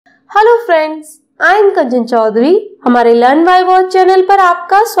Hello friends, I am कंचन चौधरी। हमारे learn whiteboard channel पर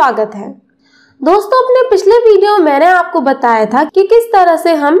आपका स्वागत है। दोस्तों, अपने पिछले वीडियो में मैंने आपको बताया था कि किस तरह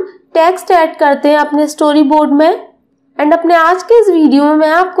से हम टेक्स्ट ऐड करते हैं अपने स्टोरी बोर्ड में। एंड अपने आज के इस वीडियो में मैं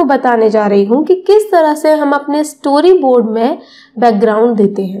आपको बताने जा रही हूँ कि किस तरह से हम अपने स्टोरी बोर्ड में बैकग्राउंड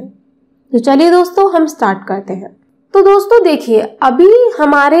देते हैं। तो चलिए दोस्तों, हम स्टार्ट करते हैं। तो दोस्तों देखिए, अभी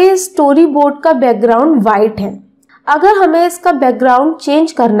हमारे स्टोरी बोर्ड का बैकग्राउंड व्हाइट है। अगर हमें इसका बैकग्राउंड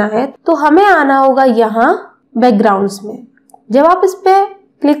चेंज करना है तो हमें आना होगा यहाँ बैकग्राउंड्स में। जब आप इस पे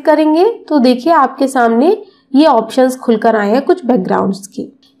क्लिक करेंगे तो देखिए आपके सामने ये ऑप्शंस खुलकर आए हैं कुछ बैकग्राउंड्स की।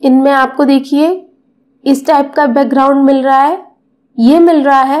 इनमें आपको देखिए इस टाइप का बैकग्राउंड मिल रहा है, ये मिल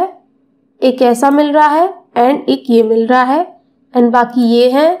रहा है, एक ऐसा मिल रहा है एंड एक ये मिल रहा है एंड बाकी ये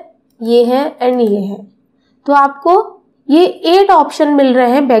है एंड ये है। तो आपको ये 8 ऑप्शन मिल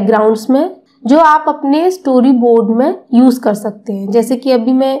रहे हैं बैकग्राउंड्स में जो आप अपने स्टोरी बोर्ड में यूज कर सकते हैं। जैसे कि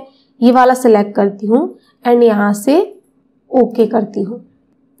अभी मैं ये वाला सिलेक्ट करती हूँ एंड यहाँ से ओके करती हूँ।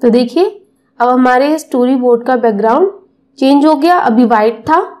 तो देखिए अब हमारे स्टोरी बोर्ड का बैकग्राउंड चेंज हो गया। अभी वाइट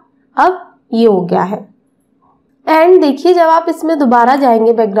था, अब ये हो गया है। एंड देखिए जब आप इसमें दोबारा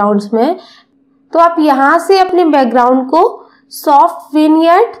जाएंगे बैकग्राउंड्स में तो आप यहाँ से अपने बैकग्राउंड को सॉफ्ट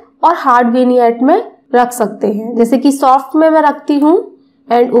विनियट और हार्ड विनियट में रख सकते हैं। जैसे कि सॉफ्ट में मैं रखती हूँ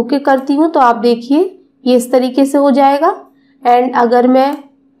एंड ओके करती हूँ तो आप देखिए ये इस तरीके से हो जाएगा। एंड अगर मैं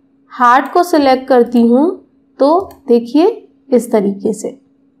हार्ड को सिलेक्ट करती हूँ तो देखिए इस तरीके से।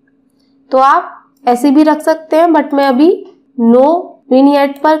 तो आप ऐसे भी रख सकते हैं, बट मैं अभी नो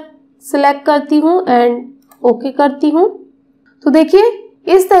विनियट पर सिलेक्ट करती हूँ एंड ओके करती हूँ। तो देखिए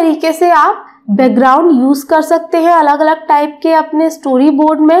इस तरीके से आप बैकग्राउंड यूज कर सकते हैं अलग अलग टाइप के अपने स्टोरी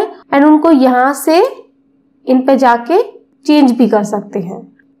बोर्ड में एंड उनको यहाँ से इन पे जाके चेंज भी कर सकते हैं।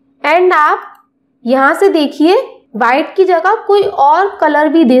 एंड आप यहाँ से देखिए व्हाइट की जगह कोई और कलर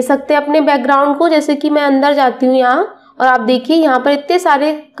भी दे सकते हैं अपने बैकग्राउंड को। जैसे कि मैं अंदर जाती हूँ यहाँ और आप देखिए यहाँ पर इतने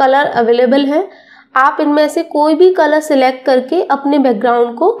सारे कलर अवेलेबल हैं। आप इनमें से कोई भी कलर सिलेक्ट करके अपने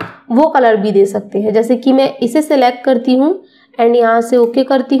बैकग्राउंड को वो कलर भी दे सकते हैं। जैसे कि मैं इसे सिलेक्ट करती हूँ एंड यहाँ से ओके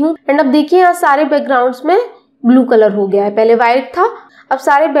करती हूँ एंड अब देखिए यहाँ सारे बैकग्राउंड्स में ब्लू कलर हो गया है। पहले व्हाइट था, अब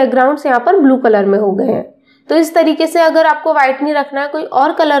सारे बैकग्राउंड्स यहाँ पर ब्लू कलर में हो गए हैं। तो इस तरीके से अगर आपको व्हाइट नहीं रखना है, कोई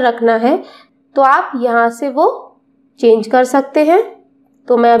और कलर रखना है तो आप यहाँ से वो चेंज कर सकते हैं।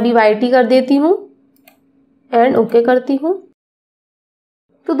 तो मैं अभी व्हाइट ही कर देती हूँ एंड ओके करती हूँ।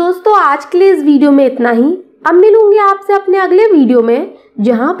 तो दोस्तों आज के लिए इस वीडियो में इतना ही। अब मिलूंगी आपसे अपने अगले वीडियो में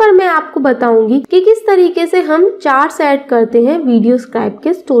जहां पर मैं आपको बताऊंगी कि किस तरीके से हम चार्ट्स ऐड करते हैं वीडियोस्क्राइब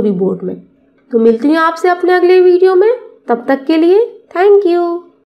के स्टोरी बोर्ड में। तो मिलती हूँ आपसे अपने अगले वीडियो में, तब तक के लिए थैंक यू।